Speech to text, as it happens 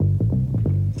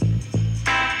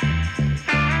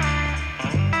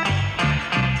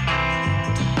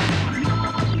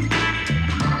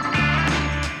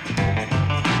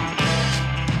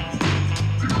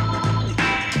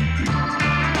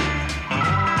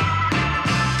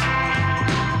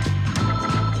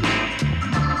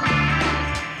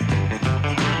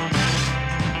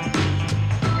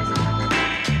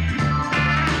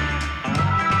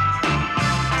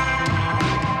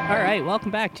welcome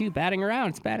back to Batting Around.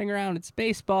 It's Batting Around. It's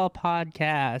baseball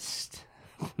podcast.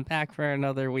 Back for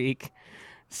another week.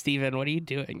 Steven, what are you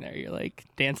doing there? You're like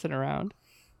dancing around?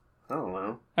 I don't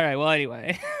know. All right, well,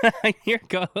 anyway, your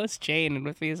co-host Jane, and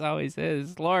with me as always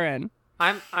is Lauren.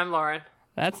 I'm Lauren.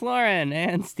 That's Lauren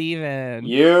and Steven.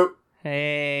 You.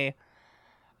 Hey.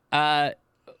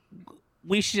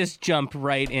 We should just jump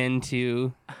right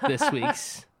into this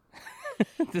week's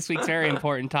very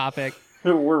important topic.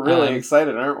 We're really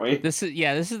excited, aren't we? This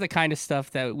is the kind of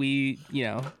stuff that we,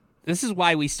 this is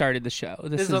why we started the show.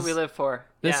 This is what we live for.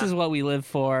 This is what we live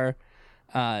for.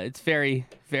 It's very,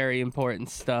 very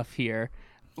important stuff here.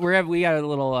 We got a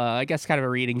little, I guess, kind of a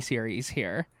reading series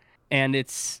here. And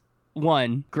it's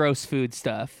 1, gross food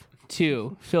stuff.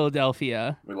 2,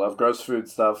 Philadelphia. We love gross food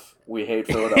stuff. We hate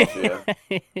Philadelphia.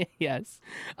 Yes.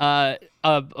 A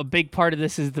big part of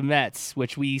this is the Mets,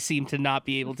 which we seem to not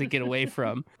be able to get away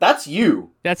from. That's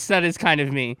you. That is kind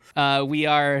of me. We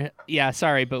are,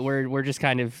 sorry, but we're just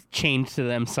kind of chained to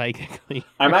them psychically.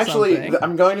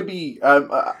 I'm going to be,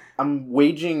 I'm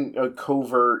waging a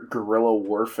covert guerrilla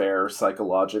warfare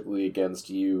psychologically against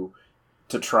you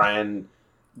to try and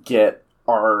get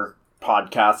our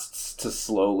podcasts to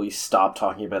slowly stop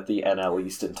talking about the NL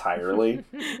East entirely.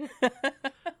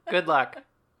 Good luck.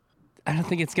 I don't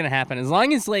think it's gonna happen. As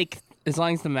long as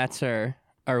the Mets are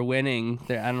winning,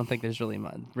 I don't think there's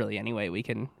really any way we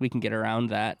can get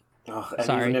around that. And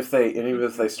even if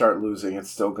they start losing, it's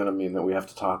still gonna mean that we have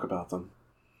to talk about them.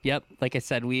 Yep, like I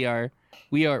said,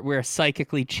 we're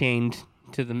psychically chained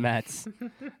to the Mets.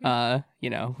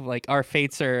 Like our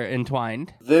fates are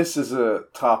entwined. This is a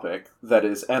topic that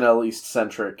is NL East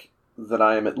centric that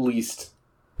I am at least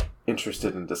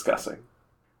interested in discussing.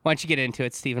 Why don't you get into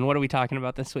it, Steven? What are we talking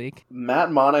about this week?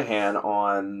 Matt Monahan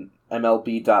on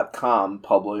MLB.com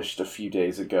published a few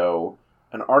days ago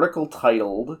an article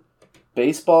titled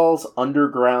Baseball's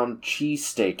Underground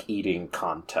Cheesesteak Eating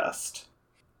Contest.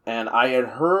 And I had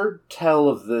heard tell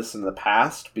of this in the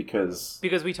past because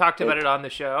we talked about it on the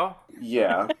show.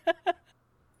 Yeah.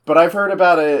 But I've heard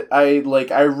about it. I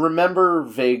remember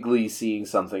vaguely seeing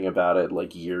something about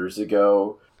it years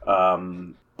ago.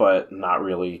 But not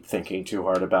really thinking too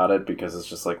hard about it because it's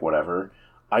just whatever.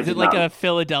 Is it a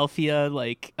Philadelphia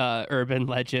urban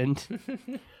legend?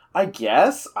 I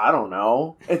guess. I don't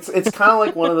know. It's kind of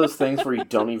like one of those things where you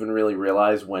don't even really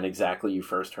realize when exactly you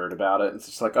first heard about it. It's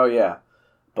just oh yeah.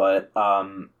 But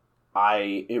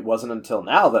it wasn't until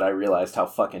now that I realized how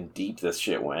fucking deep this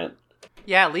shit went.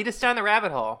 Yeah, lead us down the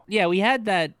rabbit hole. Yeah, we had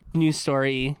that news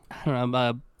story, I don't know,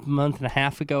 a month and a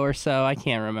half ago or so. I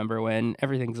can't remember when.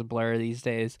 Everything's a blur these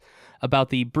days. About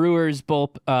the Brewers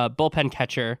bullpen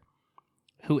catcher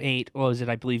who ate,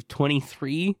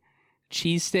 23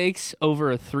 cheesesteaks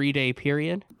over a 3-day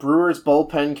period? Brewers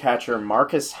bullpen catcher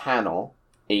Marcus Hannell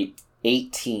ate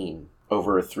 18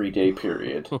 over a 3-day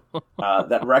period.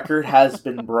 That record has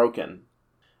been broken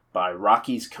by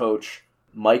Rockies coach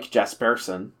Mike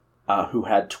Jasperson, who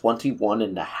had 21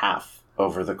 and a half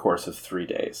over the course of 3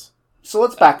 days. So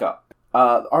let's back up.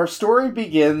 Our story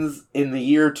begins in the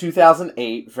year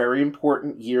 2008, very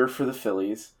important year for the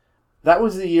Phillies. That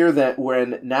was the year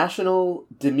when National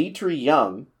Dmitri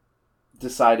Young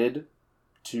decided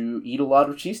to eat a lot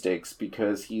of cheesesteaks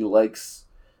because he likes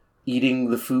eating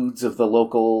the foods of the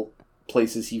local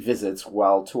places he visits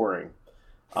while touring.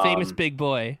 Famous big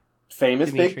boy.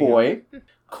 Famous big boy.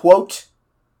 Quote,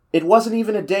 "It wasn't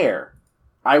even a dare.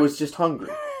 I was just hungry."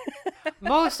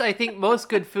 I think most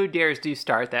good food dares do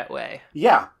start that way.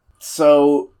 Yeah.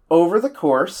 So over the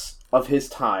course of his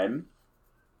time,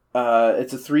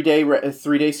 it's a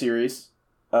 3-day series.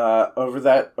 Over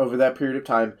that period of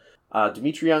time,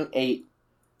 Dmitri Young ate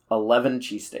 11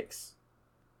 cheesesteaks.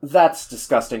 That's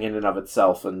disgusting in and of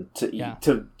itself, and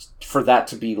for that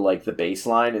to be the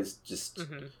baseline is just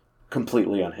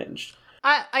completely unhinged.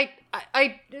 I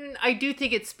do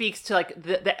think it speaks to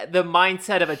the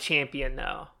mindset of a champion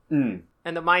though, and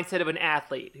the mindset of an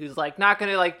athlete who's not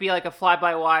gonna be a fly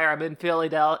by wire. I'm in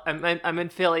Philadelphia. I'm in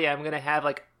Philly. I'm gonna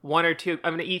have 1 or 2.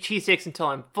 I'm gonna eat cheesesteaks until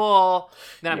I'm full.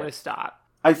 Then I'm gonna stop.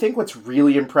 I think what's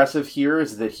really impressive here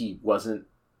is that he wasn't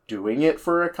doing it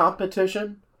for a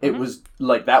competition. It was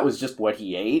that was just what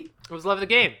he ate. It was love of the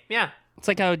game. Yeah. It's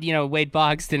like how, Wade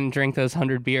Boggs didn't drink those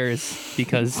 100 beers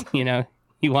because,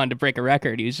 he wanted to break a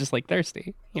record. He was just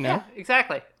thirsty, Yeah,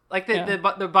 exactly.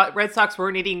 The Red Sox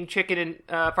weren't eating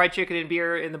fried chicken and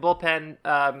beer in the bullpen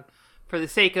for the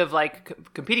sake of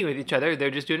competing with each other.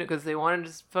 They're just doing it because they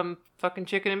wanted some fucking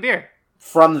chicken and beer.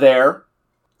 From there,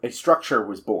 a structure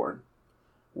was born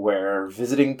where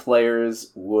visiting players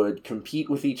would compete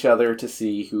with each other to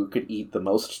see who could eat the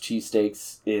most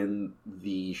cheesesteaks in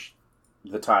the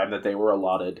the time that they were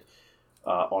allotted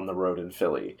on the road in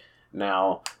Philly.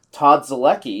 Now, Todd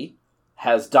Zolecki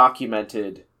has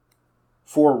documented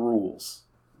 4 rules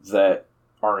that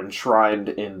are enshrined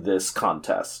in this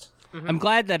contest. I'm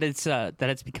glad that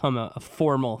it's become a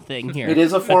formal thing here. It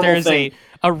is a formal thing.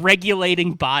 A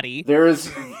regulating body. There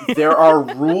are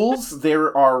rules.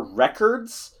 There are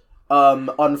records.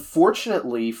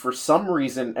 Unfortunately, for some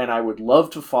reason, and I would love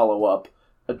to follow up,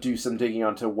 do some digging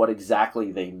onto what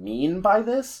exactly they mean by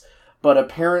this, but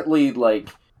apparently, like,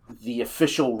 the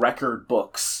official record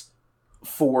books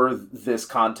for this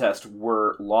contest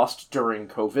were lost during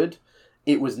COVID.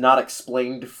 It was not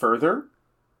explained further.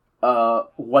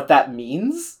 What that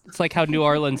means. It's like how New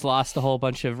Orleans lost a whole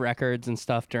bunch of records and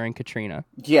stuff during Katrina.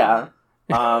 Yeah.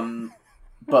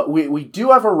 But we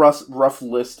do have a rough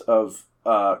list of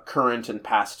current and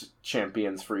past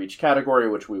champions for each category,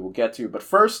 which we will get to. But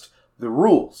first, the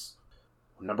rules.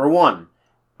 Number 1,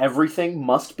 everything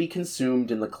must be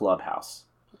consumed in the clubhouse.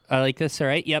 I like this, all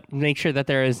right? Yep, make sure that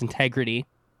there is integrity.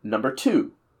 Number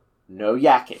 2, no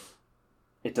yakking.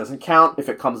 It doesn't count if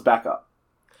it comes back up.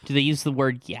 Do they use the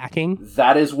word yakking?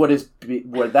 That is what is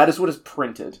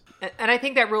printed. And I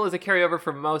think that rule is a carryover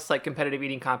for most like competitive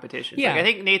eating competitions. Yeah. Like, I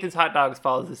think Nathan's Hot Dogs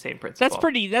follows the same principle.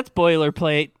 That's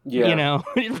boilerplate. Yeah. You know,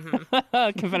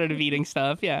 competitive eating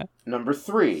stuff. Yeah. Number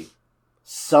 3,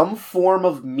 some form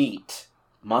of meat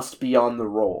must be on the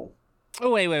roll. Oh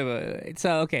wait.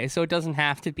 So it doesn't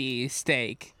have to be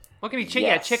steak. What can be chicken?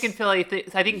 Yeah, chicken Philly.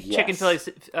 I think chicken Philly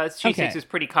cheesesteaks is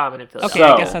pretty common in Philly. Okay, So,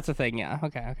 I guess that's a thing. Yeah.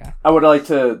 Okay. I would like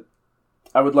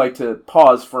to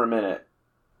pause for a minute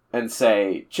and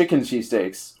say chicken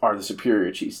cheesesteaks are the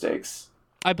superior cheesesteaks.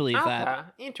 I believe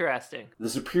that. Interesting.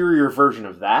 The superior version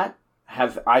of that.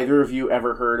 Have either of you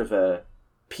ever heard of a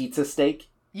pizza steak?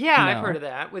 Yeah, No. I've heard of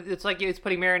that. It's like it's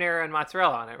putting marinara and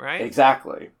mozzarella on it, right?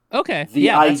 Exactly. Okay. The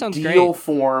that sounds ideal great.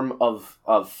 form of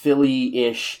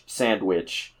Philly-ish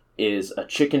sandwich is a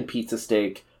chicken pizza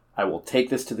steak. I will take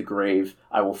this to the grave.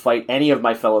 I will fight any of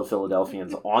my fellow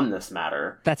Philadelphians on this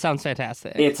matter. That sounds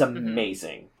fantastic. It's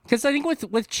amazing. Because I think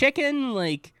with chicken,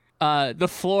 like, the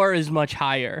floor is much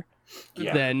higher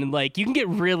than, like, you can get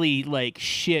really, like,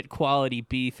 shit quality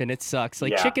beef and it sucks.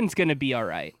 Like, chicken's gonna be all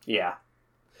right. Yeah.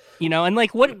 You know, and,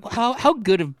 like, how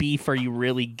good of beef are you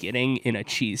really getting in a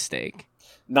cheesesteak?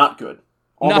 Not good.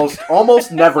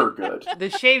 Almost never good.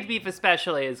 The shaved beef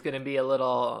especially is going to be a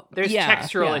little... There's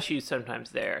textural issues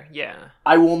sometimes there. Yeah.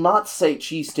 I will not say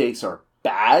cheesesteaks are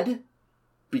bad,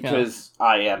 because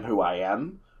I am who I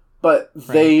am, but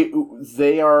they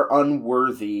are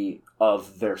unworthy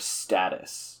of their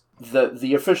status.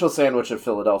 The official sandwich of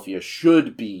Philadelphia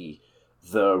should be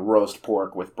the roast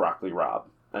pork with broccoli rabe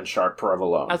and sharp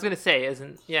provolone. I was going to say,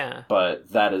 isn't... Yeah.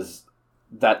 But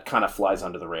that kind of flies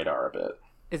under the radar a bit.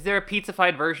 Is there a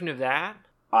pizzified version of that?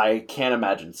 I can't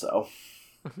imagine so.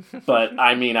 But,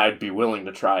 I mean, I'd be willing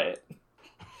to try it.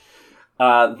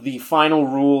 The final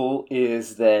rule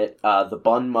is that the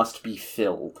bun must be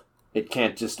filled. It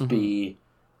can't just be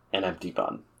an empty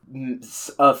bun.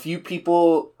 A few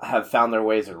people have found their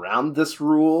ways around this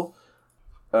rule.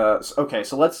 Okay,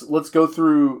 so let's go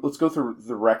through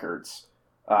the records.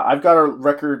 I've got a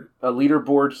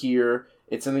leaderboard here.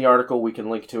 It's in the article. We can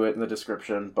link to it in the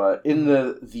description. But in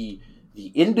the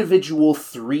individual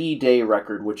 3-day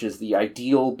record, which is the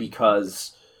ideal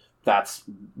because that's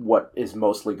what is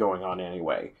mostly going on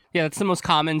anyway. Yeah, it's the most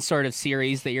common sort of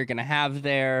series that you're going to have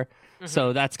there.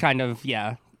 So that's kind of,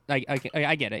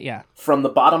 I get it, yeah. From the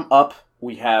bottom up,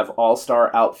 we have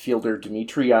all-star outfielder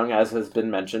Dmitry Young, as has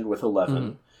been mentioned, with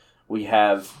 11. We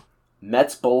have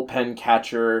Mets bullpen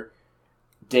catcher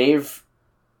Dave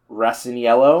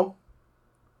Rassiniello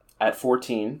at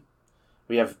 14.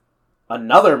 We have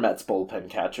another Mets bullpen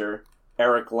catcher,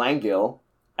 Eric Langell,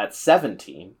 at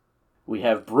 17. We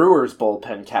have Brewers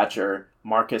bullpen catcher,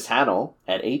 Marcus Hanel,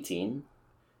 at 18.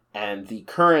 And the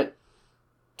current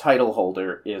title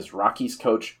holder is Rockies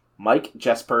coach Mike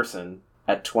Jesperson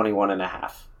at 21 and a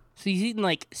half. So he's eating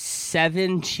like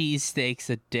 7 cheesesteaks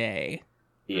a day.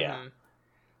 Yeah.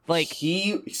 Like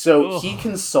he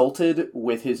consulted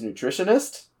with his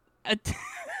nutritionist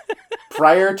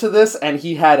prior to this, and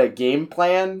he had a game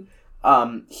plan.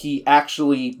 He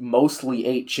actually mostly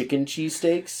ate chicken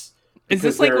cheesesteaks. Is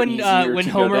this like when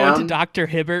Homer went to Dr.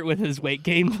 Hibbert with his weight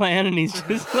gain plan, and he's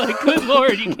just like, "Good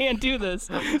Lord, you can't do this."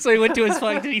 So he went to his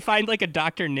did he find like a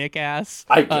Dr. Nick ass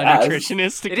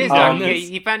nutritionist? It is Dr. Nick.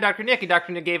 He found Dr. Nick, and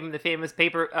Dr. Nick gave him the famous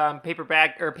paper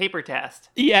bag or paper test.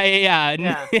 Yeah.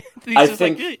 I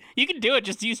think like, you can do it.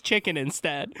 Just use chicken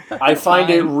instead. I find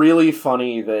it really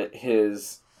funny that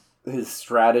his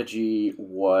strategy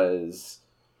was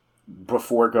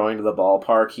before going to the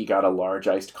ballpark, he got a large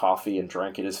iced coffee and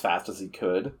drank it as fast as he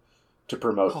could to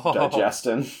promote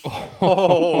digestion.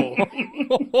 Oh,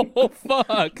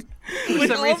 fuck.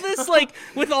 With all this, like,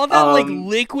 with all that, like,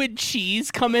 liquid cheese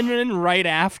coming in right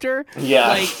after. Yeah.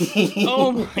 Like,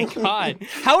 oh my god.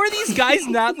 How are these guys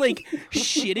not, like,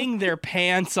 shitting their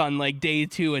pants on, like, day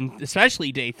 2 and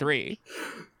especially day 3?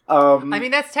 I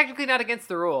mean, that's technically not against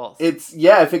the rules.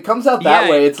 If it comes out that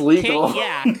way, it's legal.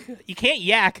 You can't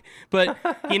yak, but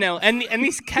you know, and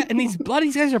these guys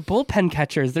are bullpen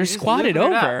catchers. They're squatted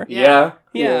over. Yeah.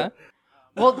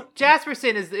 Well,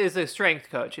 Jasperson is a strength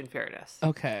coach, in fairness.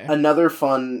 Okay. Another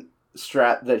fun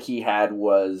strat that he had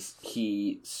was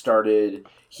he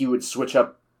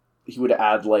would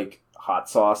add like hot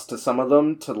sauce to some of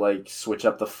them to like switch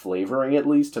up the flavoring at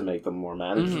least to make them more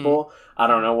manageable. Mm-hmm. I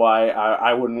don't know why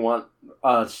I wouldn't want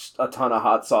a ton of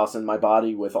hot sauce in my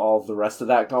body with all the rest of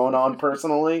that going on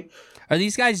personally. Are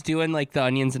these guys doing like the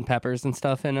onions and peppers and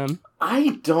stuff in them?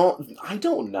 I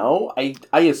don't know.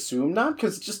 I assume not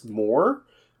because it's just more.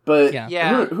 But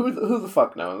who the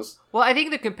fuck knows? Well, I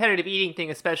think the competitive eating thing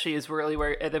especially is really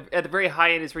where at the very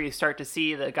high end is where you start to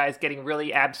see the guys getting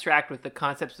really abstract with the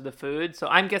concepts of the food. So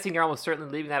I'm guessing you're almost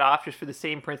certainly leaving that off just for the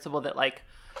same principle that like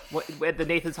at the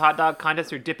Nathan's hot dog contest,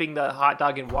 they're dipping the hot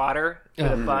dog in water for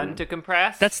the bun to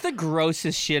compress. That's the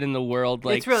grossest shit in the world.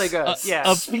 Like, it's really gross.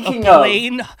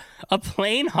 A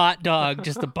plain hot dog,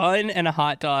 just a bun and a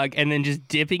hot dog, and then just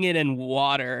dipping it in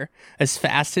water as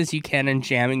fast as you can and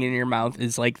jamming it in your mouth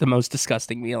is like the most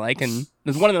disgusting meal I can.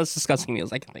 It's one of the most disgusting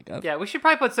meals I can think of. Yeah, we should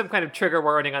probably put some kind of trigger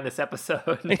warning on this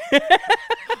episode.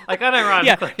 Like unironically.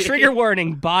 Yeah, trigger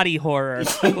warning, body horror.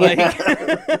 Like.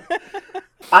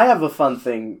 I have a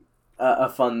fun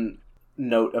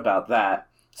note about that.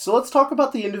 So let's talk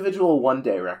about the individual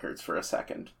one-day records for a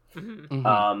second.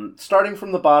 Mm-hmm. Starting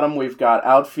from the bottom, we've got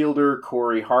outfielder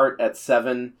Corey Hart at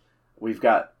 7. We've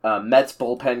got Mets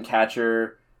bullpen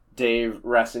catcher Dave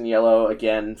Rasaniello,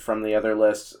 again from the other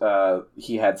list.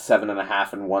 He had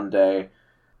 7.5 in one day.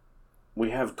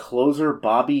 We have closer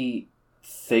Bobby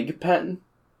Thigpen.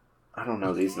 I don't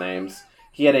know these names.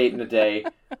 He had 8 in a day.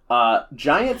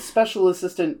 Giant special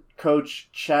assistant coach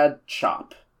Chad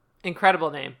Chop.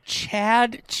 Incredible name.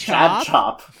 Chad Chop? Chad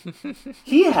Chop.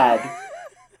 He had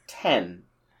 10.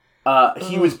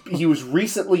 He was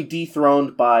recently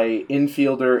dethroned by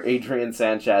infielder Adrian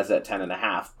Sanchez at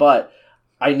 10.5. But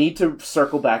I need to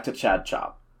circle back to Chad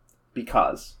Chop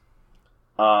because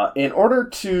in order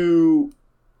to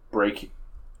break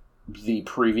the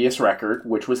previous record,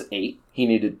 which was 8, he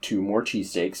needed 2 more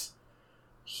cheesesteaks.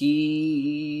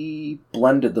 He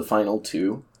blended the final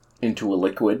 2 into a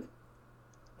liquid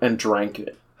and drank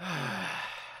it.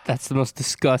 That's the most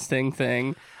disgusting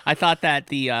thing. I thought that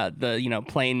the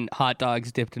plain hot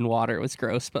dogs dipped in water was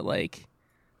gross, but like,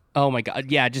 oh my god,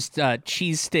 yeah, just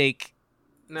cheesesteak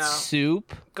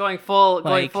soup. Going full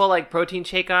like protein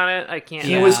shake on it. I can't.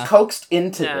 He was coaxed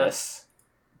into this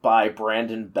by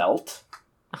Brandon Belt,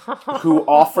 who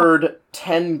offered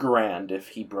 $10,000 if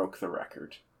he broke the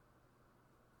record.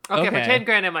 Okay, for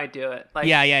 $10,000 I might do it. Like,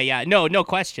 yeah. No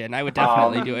question. I would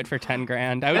definitely do it for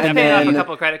 $10,000. I would definitely pay off a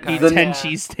couple credit cards. Eat 10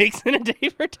 cheesesteaks in a day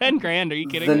for $10,000. Are you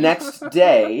kidding me? The next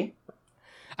day,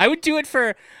 I would do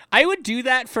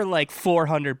that for like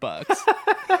 $400.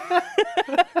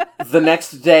 The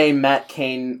next day, Matt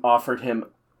Cain offered him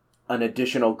an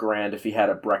additional $1,000 if he had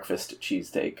a breakfast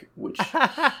cheesesteak, which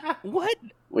what?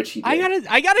 Which he did.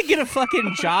 I gotta get a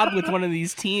fucking job with one of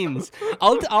these teams.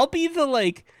 I'll be the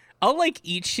like. I'll like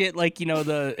eat shit like,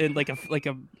 in like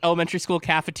a elementary school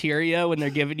cafeteria when they're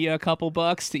giving you a couple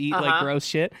bucks to eat like gross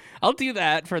shit. I'll do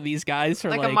that for these guys for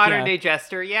like a modern day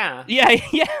jester, yeah.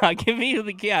 Yeah. Give me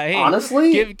hey.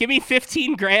 Honestly, give me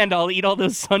 $15,000. I'll eat all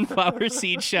those sunflower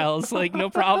seed shells. Like no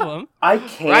problem. I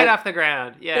can't right off the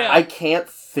ground. Yeah. I can't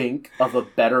think of a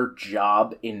better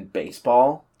job in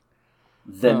baseball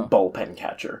than bullpen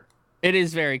catcher. It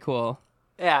is very cool.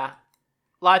 Yeah.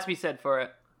 Lots to be said for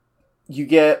it. You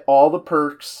get all the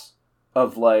perks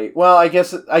of like, well, I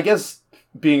guess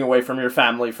being away from your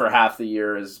family for half the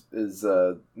year is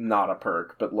not a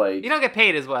perk, but like you don't get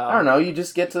paid as well. I don't know, you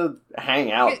just get to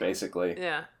hang out basically.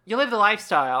 Yeah. You live the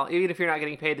lifestyle even if you're not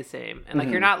getting paid the same. And like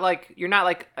you're not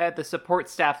like at the support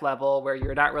staff level where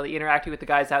you're not really interacting with the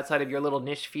guys outside of your little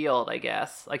niche field, I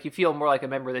guess. Like you feel more like a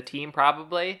member of the team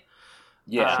probably.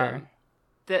 Yeah. Sure.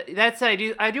 That said,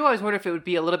 I do always wonder if it would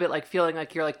be a little bit like feeling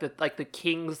like you're like the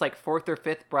king's like 4th or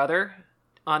 5th brother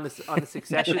on the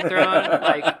succession throne.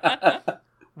 Like,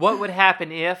 what would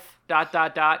happen if ...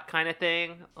 kind of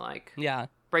thing. Like,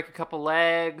 break a couple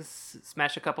legs,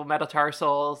 smash a couple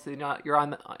metatarsals.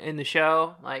 You're in the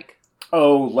show. Like,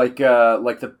 like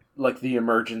like the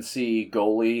emergency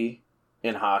goalie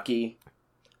in hockey.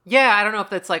 Yeah, I don't know if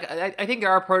that's like. I think there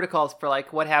are protocols for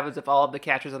like what happens if all of the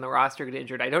catchers on the roster get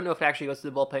injured. I don't know if it actually goes to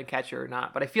the bullpen catcher or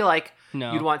not, but I feel like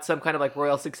you'd want some kind of like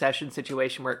royal succession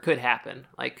situation where it could happen.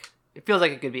 Like it feels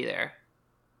like it could be there.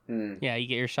 Yeah, you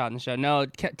get your shot in the show. No,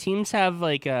 teams have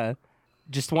like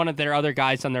just one of their other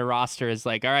guys on their roster is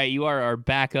like, all right, you are our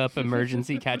backup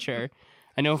emergency catcher.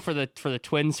 I know for the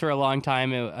Twins for a long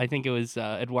time, I think it was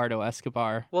Eduardo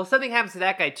Escobar. Well, something happens to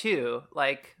that guy too.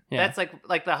 Like that's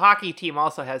like the hockey team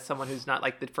also has someone who's not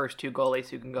like the first two goalies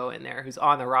who can go in there, who's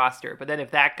on the roster. But then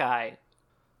if that guy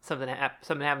something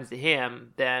happens to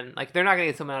him, then like they're not going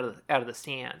to get someone out of the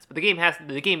stands. But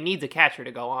the game needs a catcher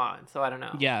to go on. So I don't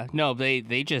know. Yeah, no,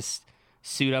 they just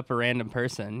suit up a random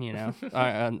person, you know,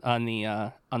 on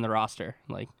the roster,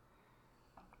 like.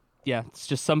 Yeah, it's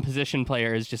just some position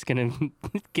player is just going to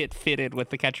get fitted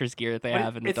with the catcher's gear that they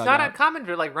have in the dugout. It's not uncommon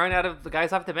to like run out of the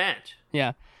guys off the bench.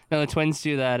 Yeah. No, the Twins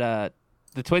do that.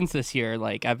 The Twins this year,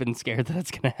 like I've been scared that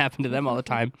it's going to happen to them all the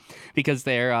time because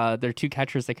they're two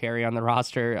catchers they carry on the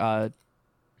roster,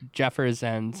 Jeffers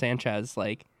and Sanchez.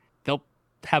 Like they'll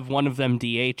have one of them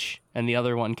DH and the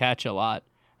other one catch a lot,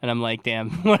 and I'm like,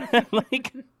 damn,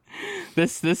 like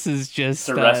this is just it's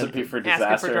a recipe for disaster.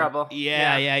 Asking for trouble.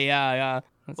 Yeah.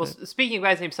 Well, speaking of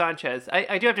guys named Sanchez,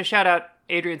 I do have to shout out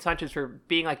Adrian Sanchez for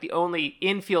being like the only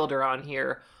infielder on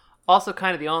here. Also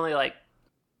kind of the only like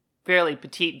fairly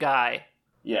petite guy.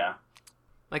 Yeah.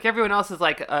 Like everyone else is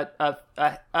like a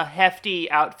hefty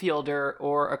outfielder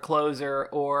or a closer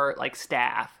or like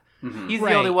staff. Mm-hmm. He's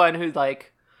the only one who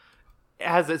like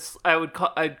has this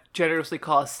I generously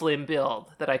call a slim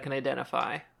build that I can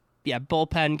identify. Yeah,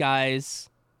 bullpen guys.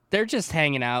 They're just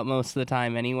hanging out most of the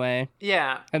time anyway.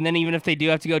 Yeah. And then even if they do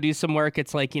have to go do some work,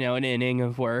 it's like, you know, an inning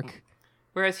of work.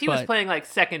 Whereas he was playing like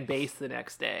second base the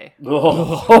next day.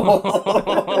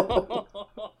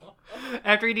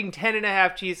 After eating 10 and a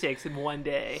half cheesesteaks in one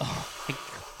day. Oh my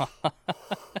God.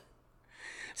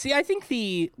 See, I think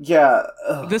the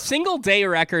single day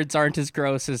records aren't as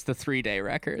gross as the 3-day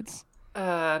records.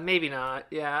 Maybe not.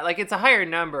 Yeah, like it's a higher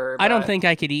number. But... I don't think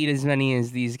I could eat as many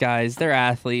as these guys. They're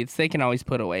athletes. They can always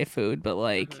put away food, but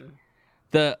like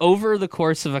the over the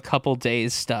course of a couple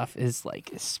days stuff is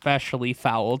like especially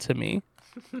foul to me.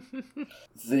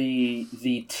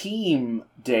 The team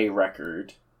day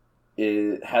record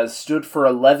has stood for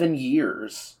 11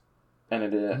 years, and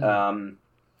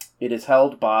it is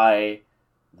held by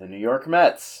the New York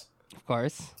Mets. Of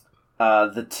course.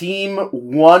 The team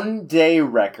 1 day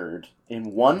record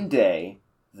in 1 day,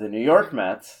 the New York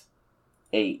Mets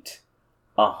ate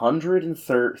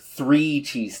 103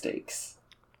 cheesesteaks.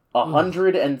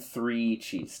 103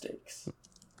 cheesesteaks.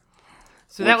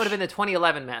 So that would have been the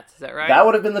 2011 Mets, is that right? That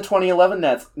would have been the 2011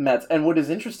 Mets. And what is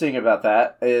interesting about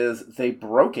that is they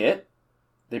broke it.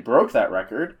 They broke that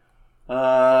record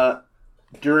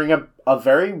during a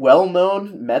very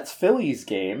well-known Mets-Phillies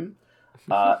game.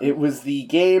 It was the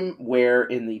game where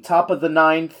in the top of the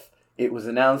 9th, it was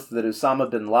announced that Osama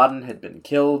bin Laden had been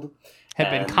killed. Had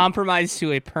been compromised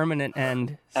to a permanent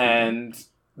end. And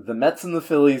the Mets and the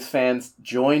Phillies fans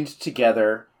joined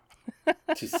together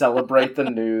to celebrate the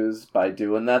news by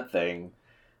doing that thing.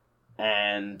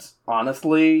 And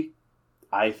honestly,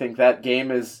 I think that game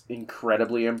is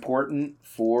incredibly important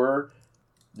for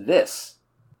this.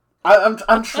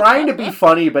 I'm trying to be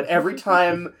funny, but every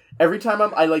time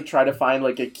I like try to find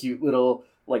like a cute little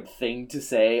like thing to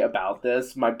say about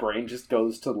this, my brain just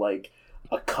goes to like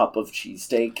a cup of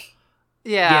cheesesteak.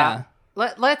 Yeah.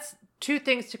 Let's two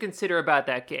things to consider about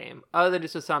that game, other than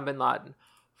just Osama bin Laden.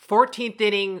 14th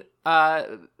inning,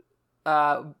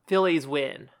 Phillies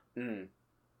win. Mm.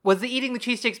 Was the eating the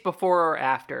cheesesteaks before or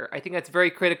after? I think that's very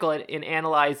critical in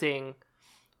analyzing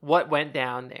what went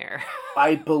down there.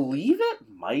 I believe it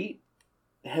might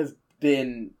have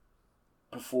been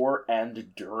before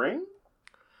and during.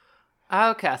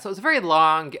 Okay, so it was very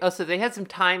long. Oh, so they had some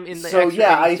time in the extra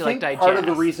innings to think digest. part of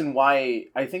the reason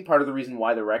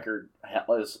why the record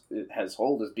has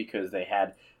hold is because they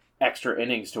had extra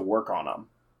innings to work on them.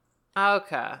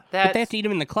 Okay, but they have to eat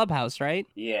them in the clubhouse, right?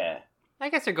 Yeah, I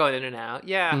guess they're going in and out.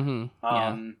 Yeah,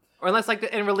 mm-hmm. Or unless like the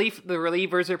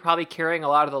relievers are probably carrying a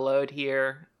lot of the load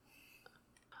here.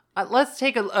 Let's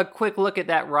take a quick look at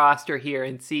that roster here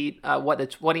and see what the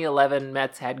 2011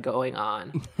 Mets had going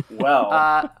on.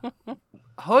 Well,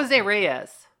 Jose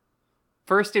Reyes,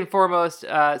 first and foremost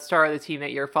star of the team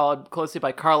that year, followed closely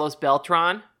by Carlos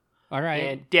Beltran. All right.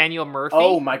 And Daniel Murphy.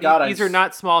 Oh my God. These are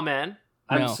not small men.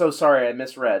 I'm so sorry. I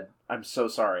misread. I'm so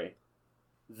sorry.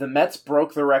 The Mets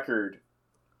broke the record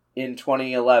in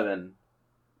 2011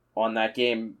 on that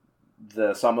game,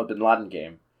 the Osama bin Laden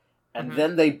game. and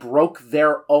then they broke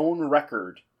their own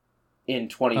record in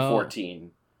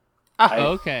 2014.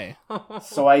 Okay.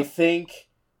 So I think.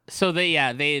 So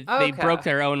they broke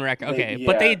their own record. Okay,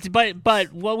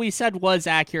 but what we said was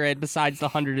accurate. Besides the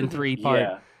 103 part,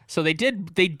 Yeah. So they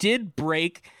did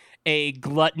break a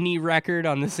gluttony record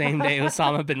on the same day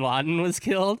Osama bin Laden was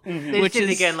killed. They which did is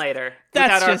it again later.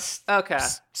 That's just okay.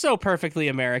 So perfectly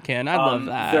American. I love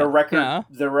that. Their record, Yeah.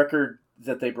 the record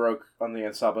that they broke on the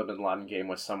Osama bin Laden game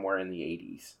was somewhere in the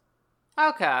 80s.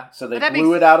 Okay. So they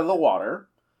blew it out of the water.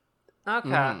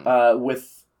 Okay.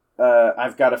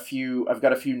 I've got a few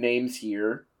names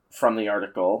here from the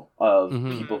article of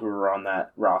people who were on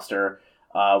that roster.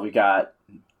 We got,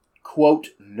 quote,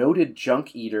 noted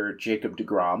junk eater Jacob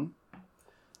deGrom.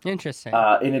 Interesting.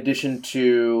 In addition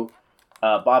to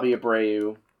Bobby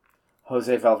Abreu,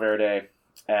 Jose Valverde,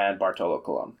 and Bartolo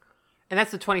Colon. And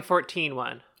that's the 2014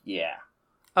 one. Yeah.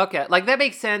 Okay, like that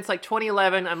makes sense. Like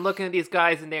 2011, I'm looking at these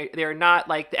guys, and they're not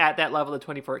like at that level of the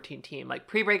 2014 team. Like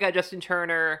pre-breakout Justin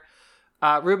Turner,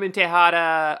 Ruben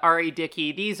Tejada, R.A.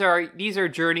 Dickey. These are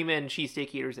journeyman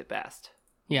cheesesteak eaters at best.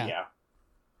 Yeah.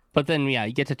 But then,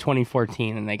 you get to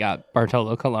 2014, and they got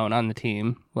Bartolo Colon on the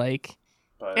team.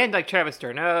 And like Travis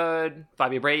Sternode,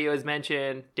 Bobby Abreu as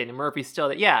mentioned, Daniel Murphy's still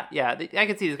there. Yeah, I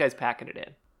can see these guys packing it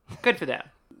in. Good for them.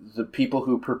 The people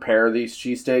who prepare these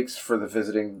cheesesteaks for the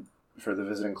visiting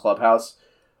clubhouse,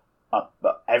 a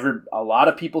lot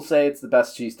of people say it's the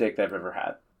best cheesesteak they've ever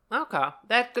had. Okay,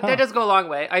 that does go a long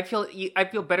way. I'd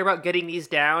feel better about getting these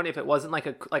down if it wasn't like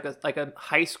a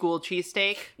high school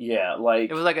cheesesteak. Yeah,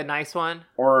 like it was like a nice one,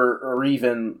 or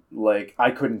even like I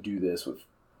couldn't do this with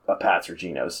a Pat's or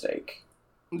Gino's steak.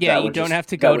 Yeah, you don't have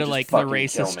to go to like the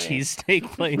racist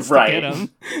cheesesteak place to get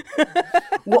them.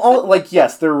 Well,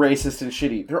 yes, they're racist and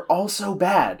shitty. They're also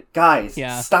bad, guys.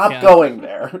 Stop going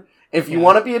there. If you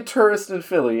want to be a tourist in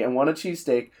Philly and want a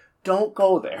cheesesteak, don't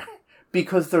go there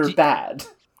because they're bad.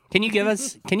 Can you give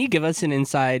us an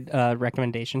inside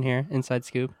recommendation here? Inside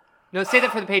scoop? No, say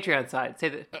that for the Patreon side. Say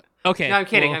that. Okay. No, I'm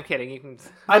kidding. I'm kidding. You can.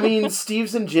 I mean,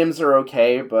 Steve's and Jim's are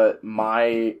okay, but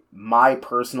my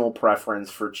personal preference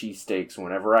for cheesesteaks,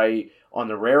 whenever on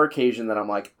the rare occasion that I'm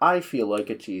like, I feel like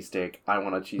a cheesesteak, I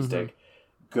want a cheesesteak,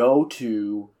 go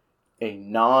to a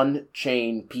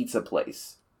non-chain pizza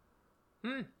place.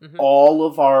 Mm-hmm. All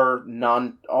of our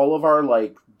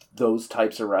like those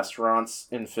types of restaurants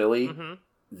in Philly,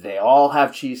 they all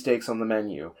have cheesesteaks on the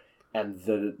menu. And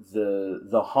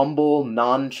the humble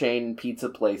non-chain pizza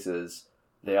places,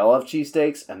 they all have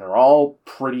cheesesteaks, and they're all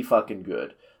pretty fucking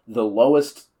good. The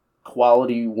lowest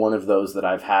quality one of those that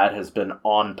I've had has been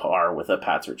on par with a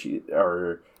Pat's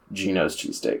or Gino's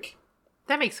cheesesteak.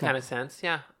 That makes kind of sense.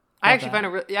 Yeah, I actually find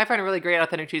a really great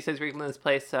authentic cheesesteak in this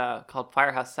place called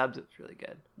Firehouse Subs. It's really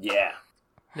good. Yeah.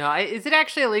 No, is it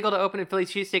actually illegal to open a Philly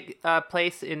cheesesteak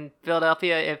place in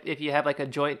Philadelphia if you have like a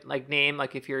joint like name,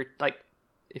 like if you're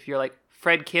like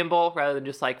Fred Kimball rather than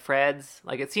just like Fred's?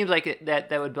 Like it seems like that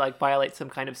would like violate some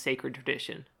kind of sacred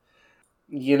tradition.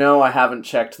 You know, I haven't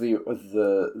checked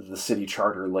the city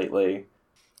charter lately.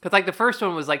 Because like the first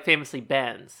one was like famously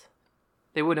Ben's.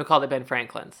 They wouldn't have called it Ben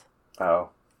Franklin's. Oh,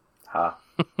 ha.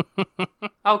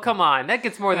 Oh, come on. That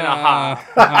gets more than a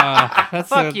ha.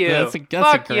 Fuck you. That's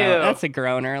a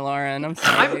groaner, Lauren. I'm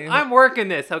sorry. I'm working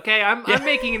this, okay? I'm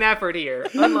making an effort here.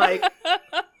 Unlike...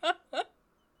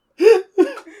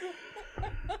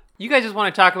 You guys just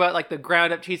want to talk about like the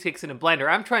ground up cheesecakes in a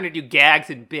blender. I'm trying to do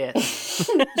gags and bits.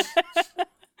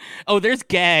 Oh, there's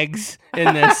gags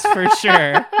in this for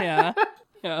sure. Yeah.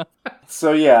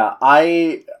 So yeah,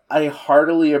 I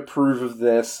heartily approve of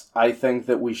this. I think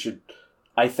that we should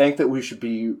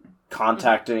be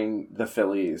contacting the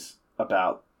Phillies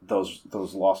about those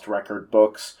lost record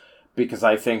books, because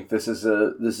I think this is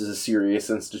a serious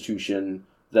institution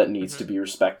that needs to be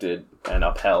respected and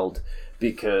upheld,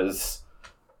 because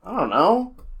I don't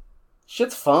know,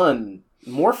 shit's fun.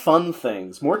 More fun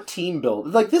things, more team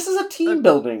build. Like, this is a team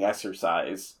building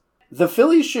exercise. The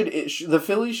Phillies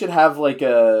should have like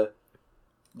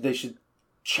they should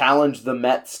challenge the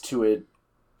Mets to a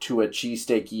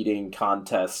cheesesteak eating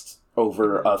contest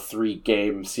over a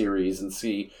 3-game series and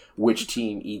see which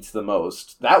team eats the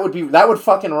most. That would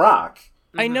fucking rock.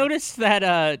 I noticed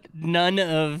that none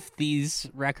of these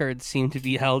records seem to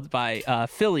be held by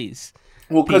Phillies.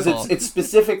 Well, because it's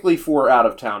specifically for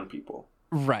out-of-town people.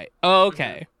 Right. Oh,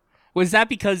 okay. Was that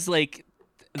because, like,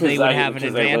 they would have an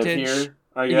advantage? They live here,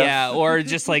 I guess. Yeah, or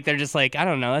just, like, they're just like, I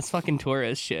don't know, that's fucking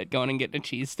tourist shit, going and getting a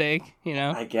cheesesteak, you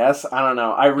know? I guess. I don't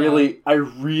know. I really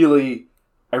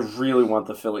want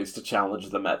the Phillies to challenge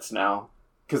the Mets now.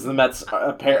 Because the Mets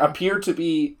appear to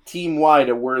be team-wide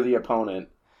a worthy opponent.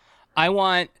 I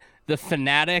want the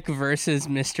Fanatic versus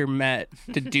Mr. Met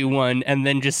to do one, and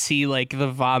then just see like the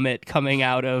vomit coming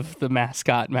out of the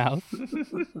mascot mouth.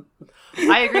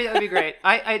 I agree, that would be great.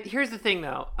 I here's the thing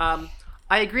though.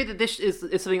 I agree that this is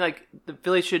something like the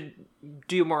Phillies should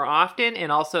do more often,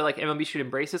 and also like MLB should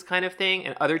embrace this kind of thing,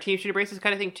 and other teams should embrace this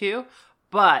kind of thing too.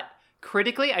 But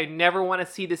critically, I never want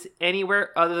to see this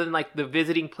anywhere other than like the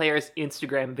visiting players'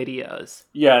 Instagram videos.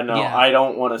 Yeah, no, Yeah. I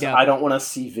don't want to. Yeah. I don't want to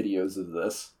see videos of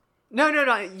this. No,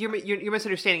 you're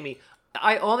misunderstanding me.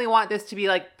 I only want this to be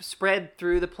like spread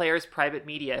through the players' private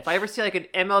media. If I ever see like an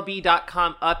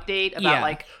MLB.com update about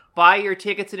like buy your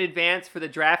tickets in advance for the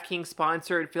DraftKings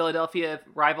sponsored Philadelphia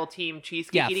rival team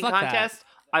cheesecake eating contest,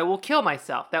 I will kill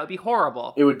myself. That would be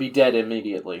horrible. It would be dead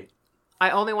immediately. I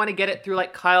only want to get it through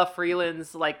like Kyle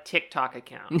Freeland's like TikTok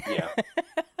account. Yeah,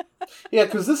 yeah,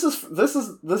 because this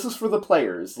is for the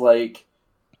players. Like,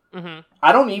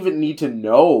 I don't even need to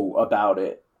know about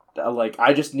it. Like,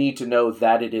 I just need to know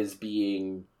that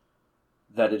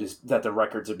that the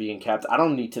records are being kept. I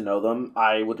don't need to know them.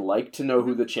 I would like to know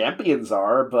who the champions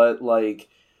are, but like,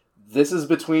 this is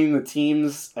between the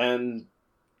teams and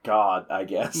God, I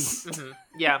guess.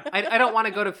 Yeah, I don't want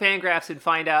to go to Fangraphs and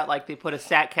find out like they put a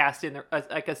Statcast in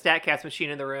like a Statcast machine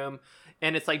in the room,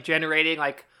 and it's like generating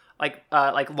like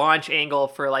launch angle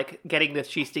for like getting the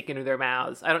cheese stick into their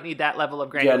mouths. I don't need that level of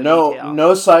granular detail.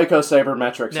 No psycho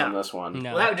sabermetrics on this one.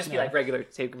 No, well, that would just be like regular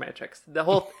sabermetrics. The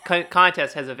whole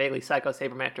contest has a vaguely psycho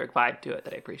sabermetric vibe to it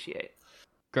that I appreciate.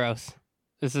 Gross.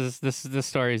 This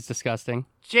story is disgusting.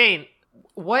 Jane,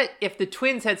 what if the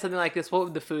Twins had something like this? What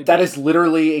would the food be? That is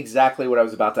literally exactly what I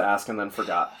was about to ask and then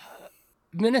forgot.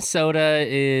 Minnesota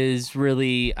is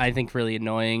really, I think, really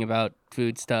annoying about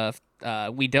food stuff.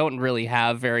 We don't really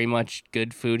have very much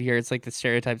good food here. It's like the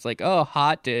stereotypes, like, oh,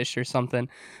 hot dish or something.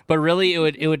 But really,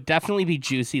 it would definitely be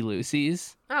Juicy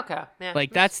Lucy's. Okay, yeah.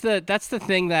 Like that's the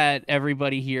thing that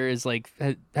everybody here is like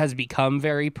has become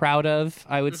very proud of.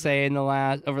 I would say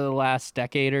over the last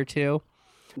decade or two.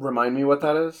 Remind me what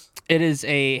that is? It is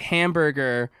a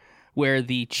hamburger where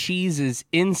the cheese is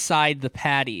inside the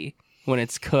patty when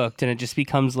it's cooked, and it just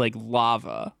becomes like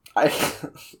lava. I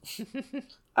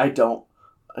don't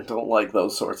like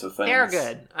those sorts of things. They're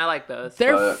good. I like those.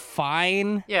 They're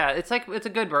fine. Yeah, it's a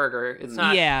good burger. It's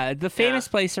not. Yeah, the famous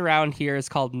place around here is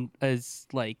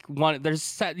like one.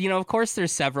 There's of course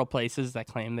there's several places that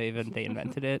claim they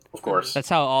invented it. Of course, that's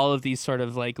how all of these sort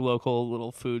of like local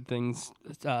little food things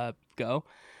go.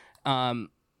 I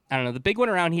don't know. The big one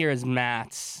around here is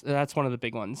Matt's. That's one of the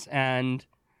big ones, and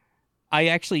I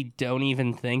actually don't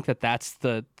even think that that's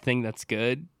the thing that's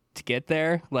good to get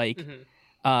there. Like,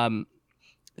 I don't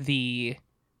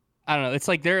know. It's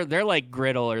like they're like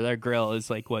griddle, or their grill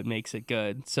is like what makes it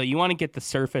good. So you want to get the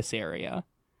surface area,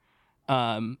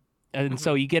 and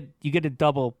so you get a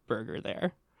double burger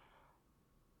there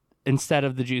instead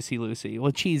of the Juicy Lucy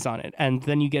with cheese on it, and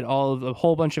then you get a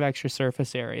whole bunch of extra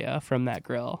surface area from that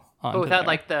grill. But without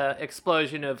like the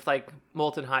explosion of like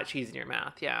molten hot cheese in your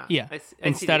mouth. Yeah. Yeah.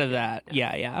 Instead of that,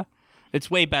 yeah. It's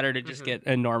way better to just get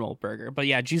a normal burger. But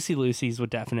yeah, Juicy Lucy's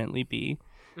would definitely be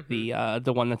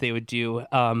the one that they would do.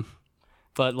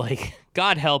 But like,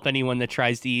 God help anyone that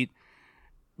tries to eat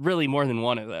really more than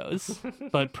one of those.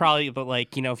 but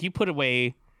like, if you put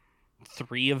away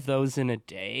 3 of those in a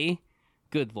day,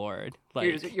 good Lord.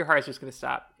 Like, your heart's just going to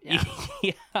stop. Yeah.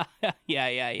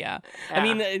 Yeah. I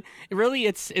mean, really,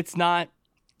 it's not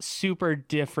super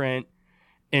different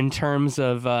in terms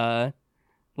of,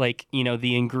 like,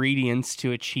 the ingredients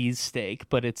to a cheesesteak,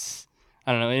 but it's,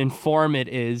 I don't know, in form it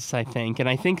is, I think. And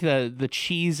I think the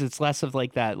cheese, it's less of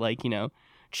like that, like,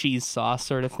 cheese sauce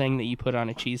sort of thing that you put on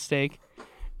a cheesesteak.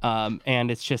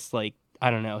 And it's just like, I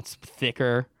don't know, it's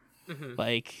thicker.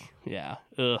 Like, yeah.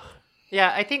 Ugh.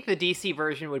 Yeah, I think the DC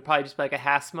version would probably just be like a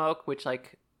half smoke, which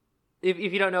like, if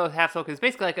you don't know what half smoke is,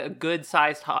 basically like a good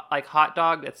sized hot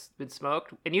dog that's been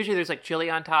smoked, and usually there's like chili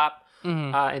on top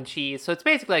and cheese, so it's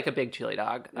basically like a big chili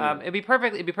dog. It'd be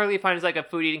perfectly fine as like a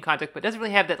food eating context, but it doesn't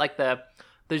really have that like the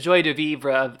joie de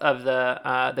vivre of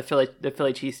the Philly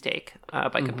cheesesteak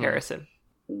by comparison.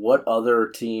 What other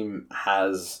team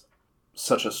has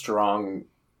such a strong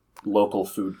local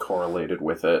food correlated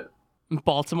with it?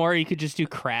 Baltimore, you could just do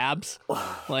crabs.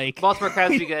 Like Baltimore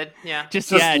crabs would be good. Yeah. Just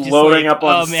loading like, up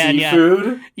on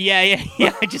seafood. Yeah.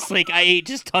 Just like I ate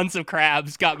just tons of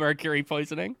crabs, got mercury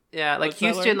poisoning. Yeah, like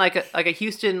Houston, like a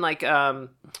Houston Vietnamese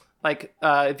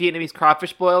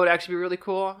crawfish boil would actually be really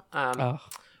cool.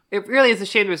 It really is a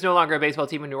shame there's no longer a baseball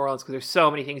team in New Orleans because there's so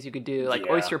many things you could do, like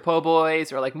oyster po'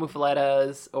 boys or like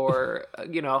muffalettas or a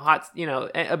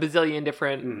bazillion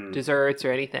different desserts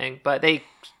or anything. But they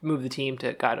moved the team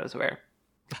to God knows where.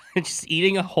 Just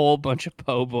eating a whole bunch of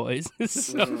po' boys is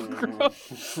so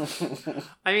gross.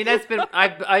 I mean,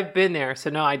 I've been there, so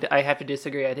no, I have to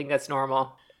disagree. I think that's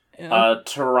normal. Yeah.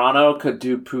 Toronto could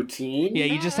do poutine. Yeah,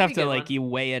 you just have to like you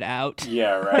weigh it out.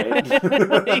 Yeah, right.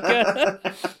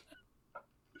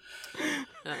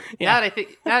 Now that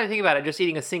I think about it, just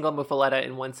eating a single muffaletta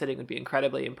in one sitting would be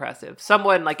incredibly impressive.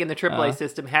 Someone like in the AAA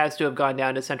system has to have gone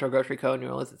down to Central Grocery Co. New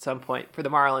Orleans at some point for the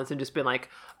Marlins and just been like,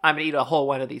 I'm gonna eat a whole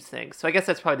one of these things. So I guess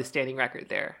that's probably the standing record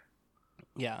there.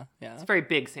 Yeah. It's a very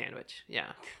big sandwich.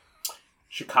 Yeah.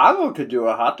 Chicago could do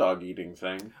a hot dog eating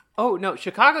thing. Oh no,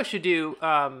 Chicago should do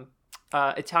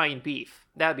Italian beef.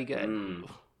 That'd be good.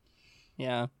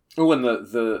 Yeah. Oh, and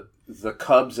the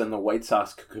Cubs and the White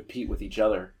Sox could compete with each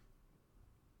other.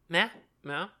 Nah,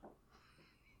 no.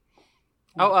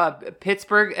 Oh,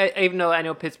 Pittsburgh. Even though I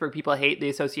know Pittsburgh people hate the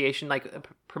association, like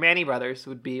Permane Brothers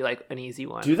would be like an easy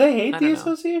one. Do they hate the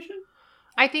association?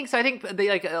 I think so. I think they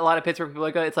like a lot of Pittsburgh people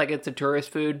like it's a tourist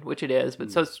food, which it is,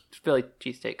 but so's Philly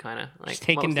cheesesteak kind of like just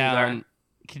taking down.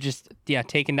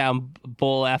 Taking down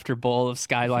bowl after bowl of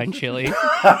Skyline chili. Yeah,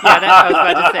 I was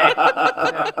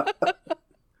about to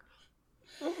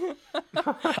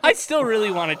say. I still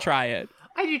really want to try it.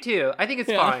 I do too. I think it's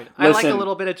fine. Listen, I like a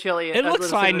little bit of chili. It looks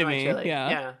fine to me.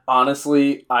 Yeah.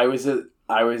 Honestly, I was at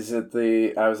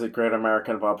Great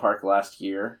American Ballpark last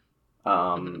year,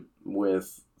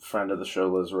 with friend of the show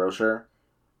Liz Rocher,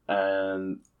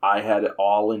 and I had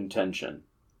all intention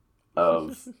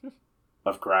of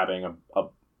grabbing a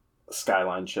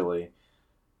Skyline chili,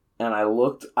 and I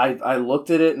looked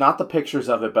at it, not the pictures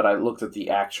of it, but I looked at the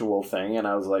actual thing, and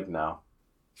I was like, no,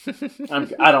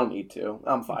 I don't need to.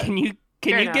 I'm fine. Can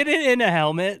you get it in a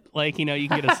helmet? Like, you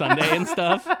can get a sundae and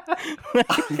stuff?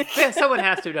 Someone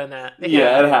has to have done that. It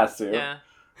has to. Yeah.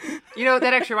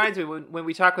 That actually reminds me, when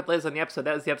we talked with Liz on the episode,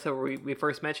 that was the episode where we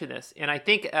first mentioned this. And I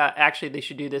think actually they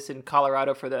should do this in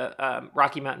Colorado for the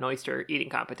Rocky Mountain Oyster eating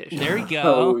competition. There we go.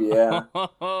 Oh, yeah.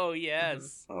 Oh,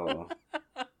 yes. Oh.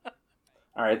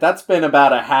 All right, that's been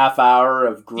about a half hour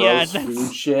of gross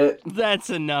food shit.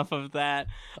 That's enough of that.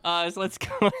 So let's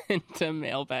go into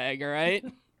mailbag, all right?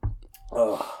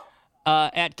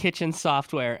 At Kitchen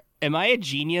Software, am I a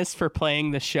genius for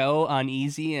playing the show on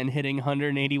easy and hitting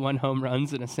 181 home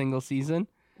runs in a single season?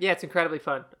 Yeah, it's incredibly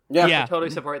fun. Yeah. I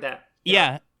totally support that.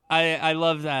 Yeah, I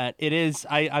love that. It is.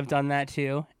 I've done that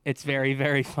too. It's very,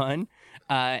 very fun.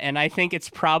 And I think it's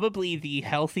probably the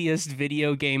healthiest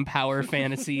video game power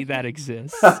fantasy that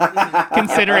exists.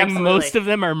 Considering most of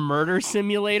them are murder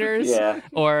simulators. Yeah.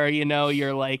 Or,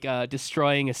 you're like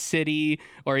destroying a city.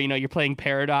 Or, you're playing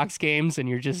Paradox games and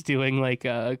you're just doing like,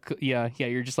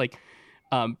 you're just like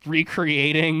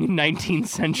recreating 19th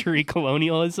century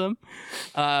colonialism.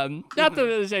 Not that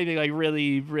there's anything like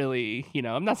really, really,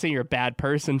 I'm not saying you're a bad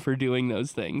person for doing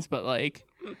those things, but like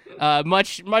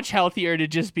much, much healthier to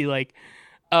just be like,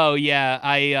 oh yeah,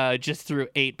 I just threw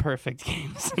 8 perfect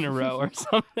games in a row or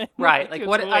something. Right, like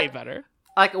what? Way better.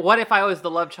 Like what if I was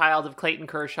the love child of Clayton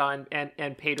Kershaw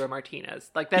and Pedro Martinez?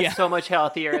 Like that's so much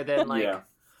healthier than like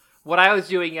what I was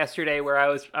doing yesterday, where I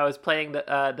was playing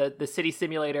the city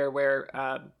simulator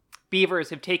where beavers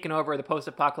have taken over the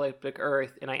post-apocalyptic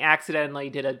Earth, and I accidentally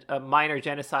did a minor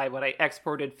genocide when I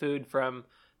exported food from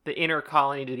the inner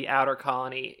colony to the outer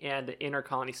colony, and the inner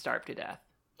colony starved to death.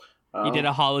 You did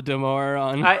a Holodomor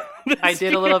on. I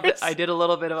did a little bit. I did a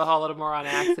little bit of a Holodomor on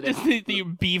accident. Just the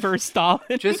beaver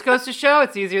Stalin. Just goes to show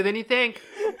it's easier than you think.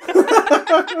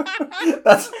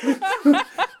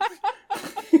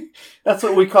 That's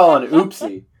what we call an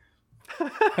oopsie.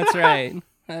 That's right.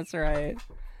 That's right.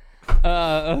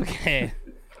 Okay.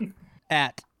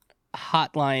 At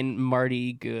Hotline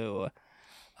Marty Goo.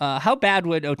 How bad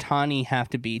would Ohtani have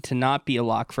to be to not be a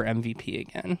lock for MVP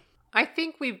again? I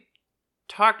think we've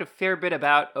talked a fair bit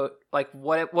about like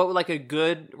what would like a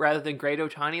good rather than great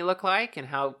Ohtani look like, and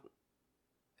how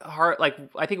hard. Like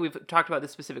I think we've talked about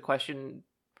this specific question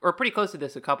or pretty close to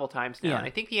this a couple times now, and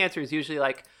I think the answer is usually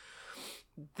like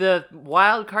the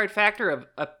wild card factor of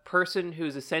a person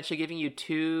who's essentially giving you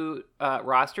 2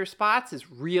 roster spots is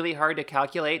really hard to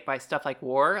calculate by stuff like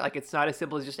WAR. Like it's not as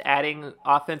simple as just adding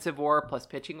offensive WAR plus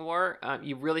pitching WAR.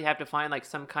 You really have to find like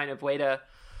some kind of way to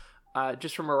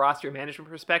just from a roster management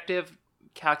perspective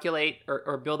calculate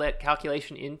or build that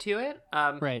calculation into it.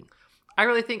 Right. I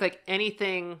really think like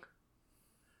anything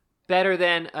better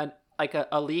than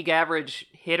a league average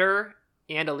hitter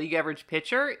and a league average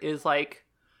pitcher is like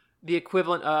the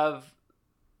equivalent of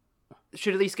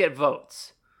should at least get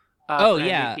votes. Oh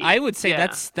yeah, MVP. I would say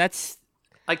that's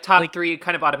like top 3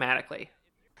 kind of automatically.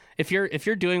 If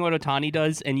you're doing what Ohtani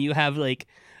does and you have like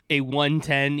a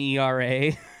 1.10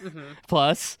 ERA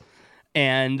plus,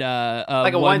 and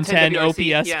Like a 110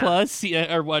 WRC, OPS yeah. plus,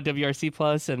 or one WRC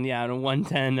plus, and and a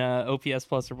 110 OPS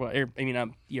plus,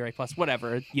 ERA plus,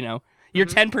 whatever. You're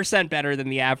 10% better than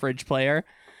the average player.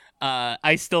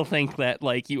 I still think that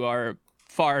like you are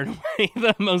far and away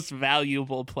the most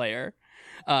valuable player,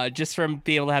 just from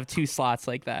being able to have two slots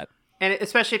like that. And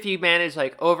especially if you manage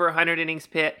like over 100 innings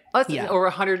pitched, over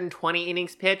 120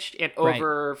 innings pitched, and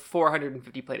over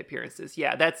 450 plate appearances.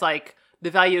 Yeah, that's like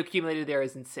the value accumulated there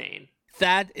is insane.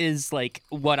 That is like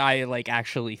what I like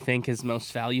actually think is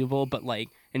most valuable. But like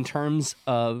in terms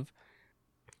of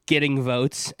getting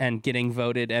votes and getting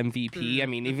voted MVP, I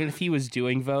mean, even if he was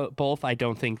doing both, I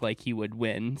don't think like he would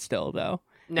win still though.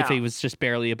 No. If he was just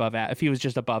barely above, if he was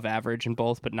just above average in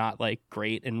both, but not like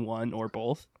great in one or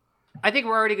both. I think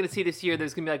we're already going to see this year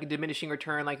there's going to be like a diminishing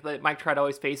return like Mike Trout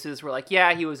always faces. We're like,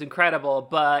 yeah, he was incredible,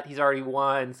 but he's already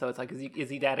won. So it's like, is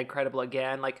he that incredible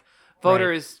again? Like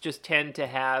voters just tend to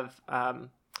have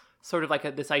sort of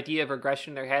like this idea of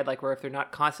regression in their head, like where if they're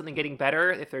not constantly getting better,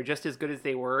 if they're just as good as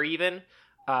they were even,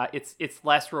 it's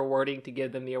less rewarding to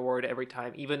give them the award every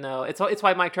time, even though it's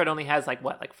why Mike Trout only has like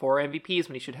 4 MVPs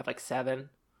when he should have like 7.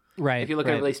 Right. If you look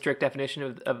at a really strict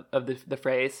definition of the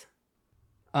phrase.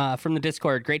 From the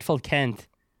Discord, Grateful Kent.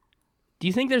 Do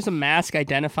you think there's a mask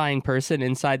identifying person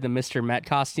inside the Mr. Met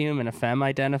costume and a femme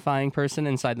identifying person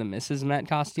inside the Mrs. Met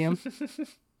costume?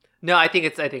 No, I think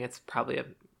it's probably a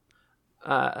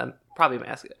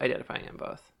mask identifying them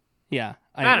both. Yeah,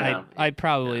 I don't know. I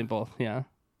probably both. Yeah.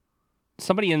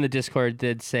 Somebody in the Discord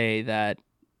did say that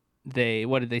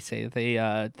what did they say?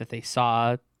 That they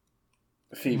saw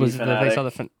Phoebe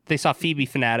Fanatic. They saw Phoebe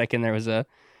Fanatic, and there was a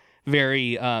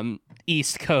very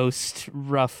East Coast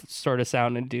rough sort of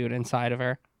sounding dude inside of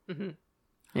her. Mm-hmm.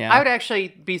 Yeah, I would actually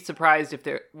be surprised if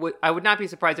I would not be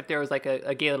surprised if there was like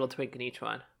a gay little twink in each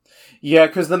one. Yeah,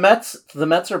 because the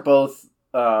Mets are both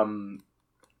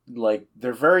like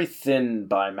they're very thin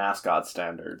by mascot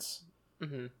standards.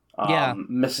 Mm-hmm. Yeah,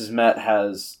 Mrs. Met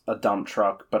has a dump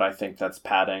truck, but I think that's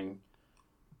padding.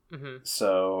 Mm-hmm.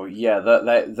 So yeah,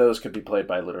 those could be played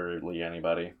by literally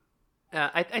anybody.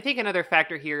 I think another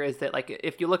factor here is that like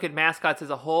if you look at mascots as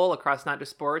a whole across not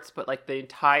just sports, but like the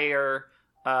entire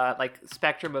like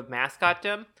spectrum of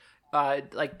mascotdom,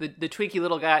 like the twinky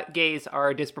little gays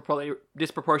are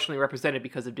disproportionately represented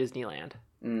because of Disneyland.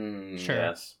 Sure.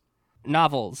 Yes.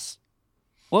 Novels.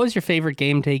 What was your favorite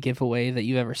game day giveaway that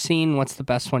you've ever seen? What's the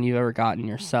best one you've ever gotten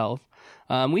yourself?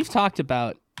 We've talked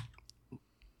about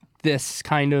this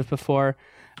kind of before.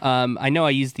 I know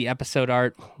I used the episode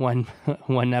art one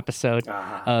episode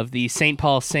of the St.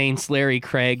 Paul Saints Larry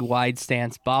Craig wide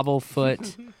stance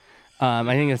bobblefoot. I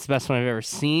think that's the best one I've ever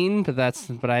seen, but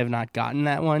I have not gotten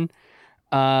that one.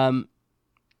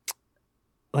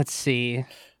 Let's see.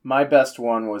 My best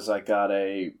one was I got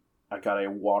a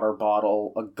water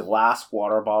bottle, a glass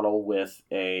water bottle with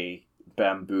a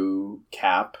bamboo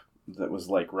cap that was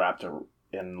like wrapped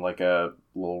in like a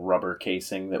little rubber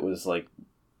casing that was like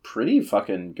pretty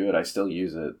fucking good. I still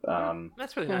use it.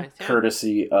 That's really nice. Yeah.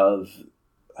 Courtesy of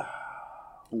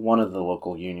one of the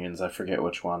local unions. I forget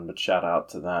which one, but shout out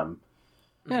to them.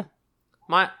 Yeah.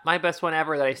 My best one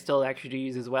ever that I still actually do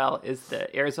use as well is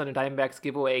the Arizona Diamondbacks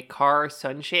giveaway car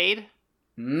sunshade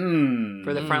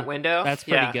for the front window. That's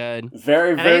pretty good.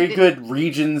 Very good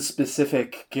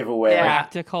region-specific giveaway. Yeah.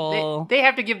 Practical. They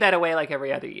have to give that away like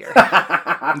every other year.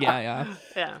 Yeah.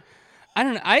 I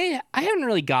don't know. I haven't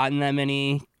really gotten that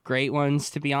many great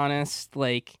ones, to be honest.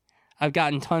 Like, I've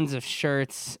gotten tons of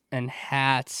shirts and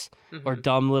hats or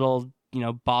dumb little,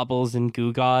 baubles and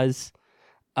gewgaws.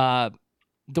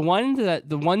 The ones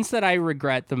that I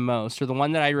regret the most, or the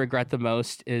one that I regret the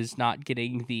most, is not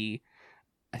getting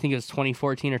I think it was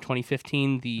 2014 or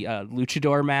 2015, the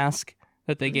luchador mask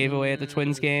that they gave away at the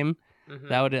Twins game.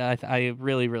 That would I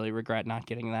really, really regret not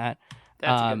getting that.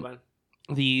 That's a good one.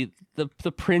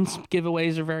 The Prince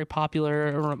giveaways are very popular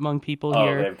among people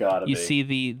here. Oh, they've got to be. You see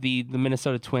the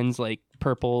Minnesota Twins like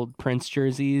purple Prince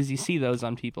jerseys. You see those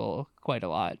on people quite a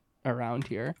lot around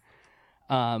here.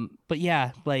 But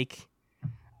yeah, like,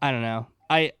 I don't know.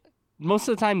 Most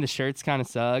of the time the shirts kind of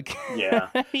suck. Yeah.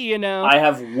 I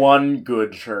have one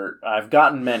good shirt. I've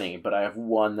gotten many, but I have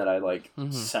one that I like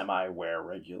semi-wear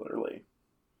regularly.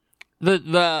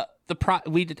 I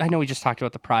know we just talked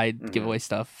about the Pride giveaway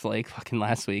stuff like fucking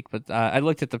last week, but I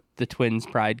looked at the Twins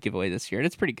Pride giveaway this year, and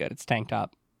it's pretty good. It's tank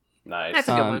top. Nice. That's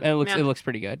a good one. It looks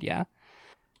pretty good. Yeah.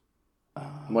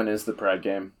 When is the Pride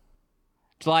game?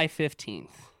 July 15th.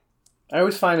 I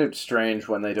always find it strange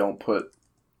when they don't put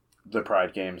the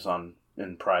Pride games on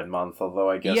in Pride Month, although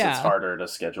I guess it's harder to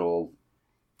schedule.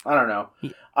 I don't know.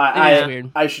 It is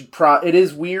weird. It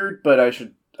is weird, but I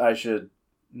should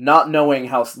not knowing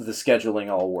how the scheduling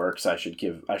all works, I should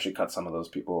cut some of those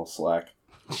people slack.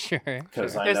 Sure.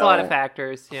 Because there's a lot of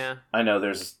factors. Yeah. I know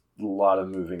there's a lot of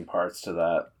moving parts to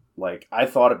that. Like, I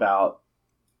thought about.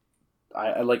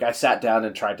 I sat down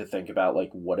and tried to think about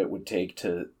like what it would take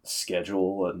to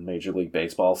schedule a Major League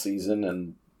Baseball season,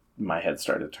 and my head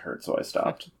started to hurt, so I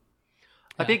stopped.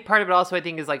 A big part of it also, I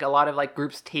think, is like a lot of like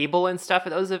groups table and stuff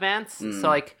at those events. So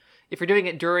like if you're doing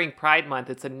it during Pride Month,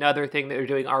 it's another thing that they're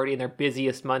doing already in their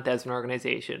busiest month as an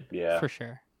organization. Yeah, for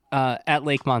sure. At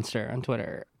Lake Monster on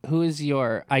Twitter, who is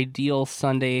your ideal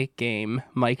Sunday game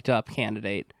mic'd up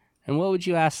candidate, and what would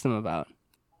you ask them about?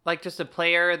 Like just a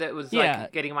player that was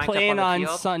like getting mic'd up on the field? Playing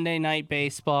on Sunday Night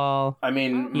Baseball. I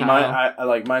mean,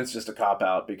 mine's just a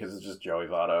cop-out because it's just Joey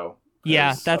Votto.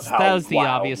 Yeah, that was the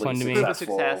obvious one to me.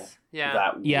 Success. Yeah.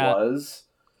 That was.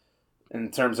 In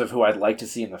terms of who I'd like to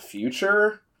see in the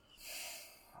future,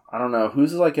 I don't know.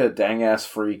 Who's like a dang-ass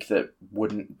freak that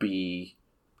wouldn't be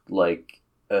like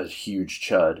a huge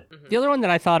chud? The other one that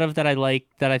I thought of that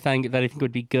I think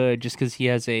would be good, just because he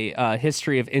has a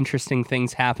history of interesting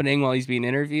things happening while he's being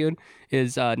interviewed,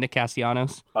 is Nick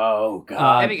Castellanos. Oh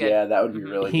God, yeah, that would be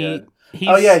really good.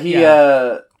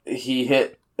 He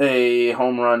hit a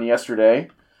home run yesterday,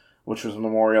 which was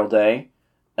Memorial Day,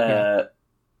 in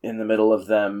the middle of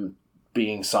them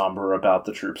being somber about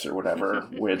the troops or whatever,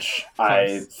 which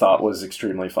I thought was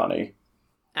extremely funny.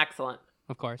 Excellent.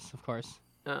 Of course.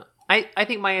 I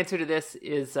think my answer to this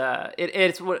is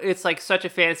it's like such a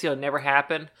fantasy it'll never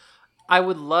happen. I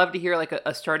would love to hear like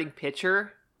a starting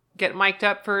pitcher get mic'd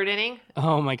up for an inning.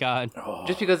 Oh my God.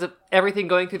 Just because of everything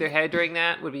going through their head during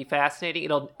that would be fascinating.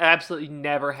 It'll absolutely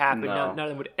never happen. No. None of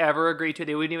them would ever agree to it.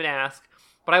 They wouldn't even ask.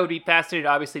 But I would be fascinated,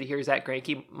 obviously, to hear Zach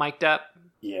Greinke mic'd up.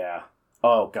 Yeah.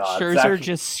 Oh God. Scherzer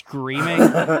just screaming.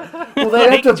 Well,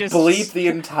 they have to bleep the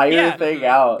entire thing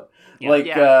out.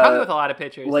 Yeah. Probably with a lot of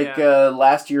pitchers.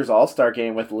 Last year's All-Star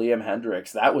game with Liam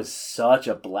Hendricks. That was such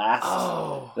a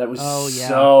blast. That was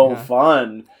so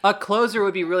fun. A closer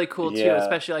would be really cool too,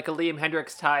 especially like a Liam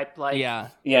Hendricks type.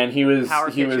 And he was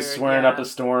swearing up a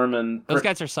storm, and those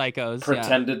guys are psychos.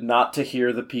 Pretended not to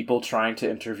hear the people trying to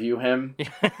interview him.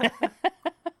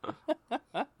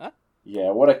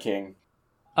 Yeah, what a king.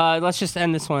 Let's just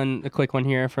end this one, a quick one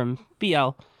here from BL.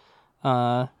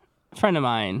 Friend of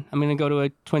mine. I'm going to go to a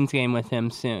Twins game with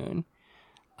him soon.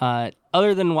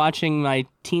 Other than watching my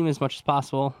team as much as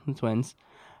possible, the Twins,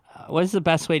 what is the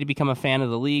best way to become a fan of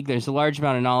the league? There's a large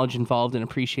amount of knowledge involved in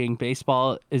appreciating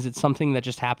baseball. Is it something that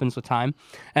just happens with time?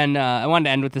 And I wanted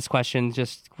to end with this question,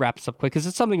 just wrap this up quick, because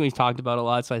it's something we've talked about a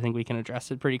lot, so I think we can address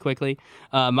it pretty quickly.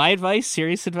 My advice,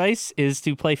 serious advice, is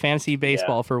to play fantasy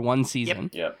baseball for one season.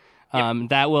 Yep.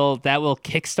 That will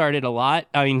kickstart it a lot.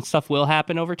 I mean, stuff will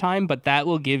happen over time, but that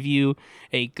will give you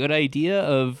a good idea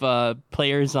of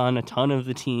players on a ton of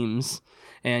the teams,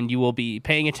 and you will be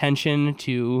paying attention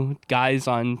to guys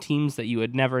on teams that you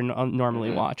would never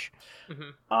normally watch.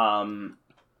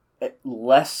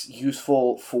 Less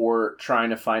useful for trying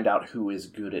to find out who is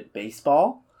good at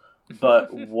baseball,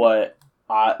 but what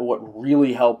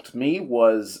really helped me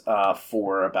was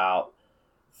for about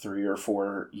 3 or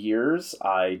 4 years,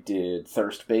 I did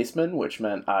Thirst Baseman, which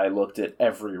meant I looked at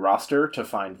every roster to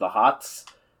find the hots,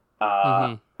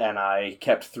 and I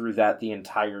kept through that the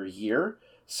entire year.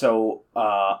 So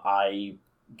I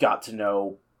got to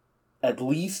know at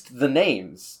least the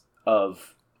names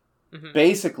of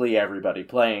basically everybody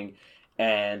playing,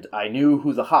 and I knew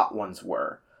who the hot ones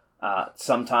were.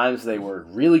 Sometimes they were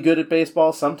really good at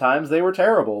baseball, sometimes they were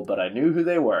terrible, but I knew who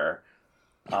they were.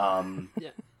 But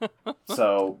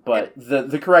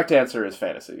the correct answer is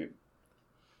fantasy.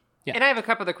 Yeah. And I have a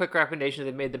couple of quick recommendations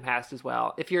that made the past as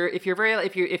well. If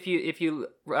you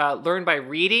learn by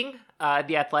reading,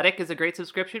 The Athletic is a great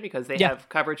subscription because they have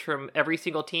coverage from every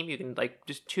single team. You can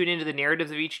just tune into the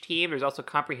narratives of each team. There's also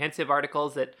comprehensive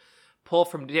articles that pull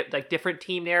from different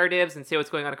team narratives and say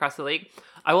what's going on across the league.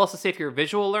 I will also say if you're a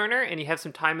visual learner and you have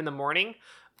some time in the morning,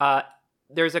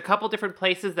 there's a couple different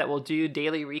places that will do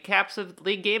daily recaps of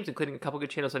league games, including a couple good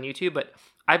channels on YouTube. But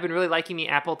I've been really liking the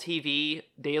Apple TV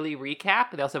daily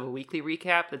recap. They also have a weekly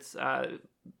recap that's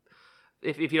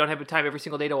if you don't have the time every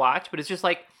single day to watch. But it's just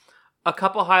like a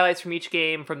couple highlights from each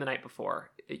game from the night before.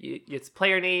 It's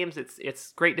player names.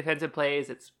 It's great defensive plays.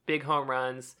 It's big home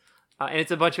runs. And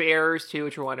it's a bunch of errors, too,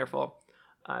 which are wonderful.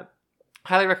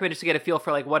 Highly recommend just to get a feel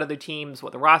for what other teams,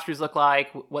 what the rosters look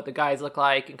like, what the guys look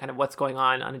like, and kind of what's going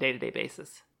on a day-to-day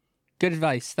basis. Good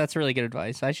advice. That's really good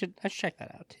advice. I should check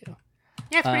that out too.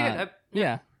 Yeah, it's pretty good.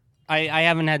 Yeah. I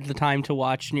haven't had the time to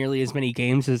watch nearly as many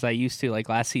games as I used to, like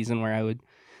last season where I would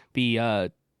be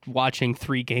watching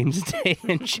 3 games a day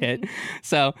and shit.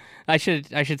 So I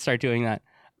should start doing that.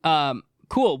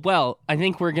 Cool. Well, I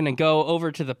think we're going to go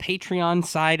over to the Patreon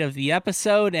side of the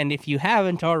episode. And if you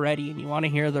haven't already and you want to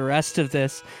hear the rest of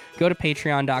this, go to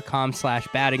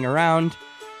patreon.com/battingaround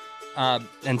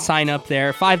and sign up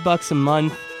there. $5 a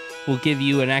month will give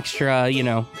you an extra,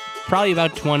 probably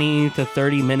about 20 to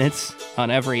 30 minutes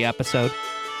on every episode.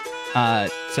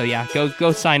 So yeah,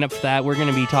 go sign up for that. We're going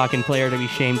to be talking Player to be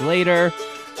Shamed later,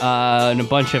 and a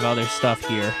bunch of other stuff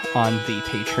here on the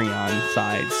Patreon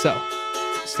side. So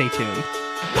stay tuned.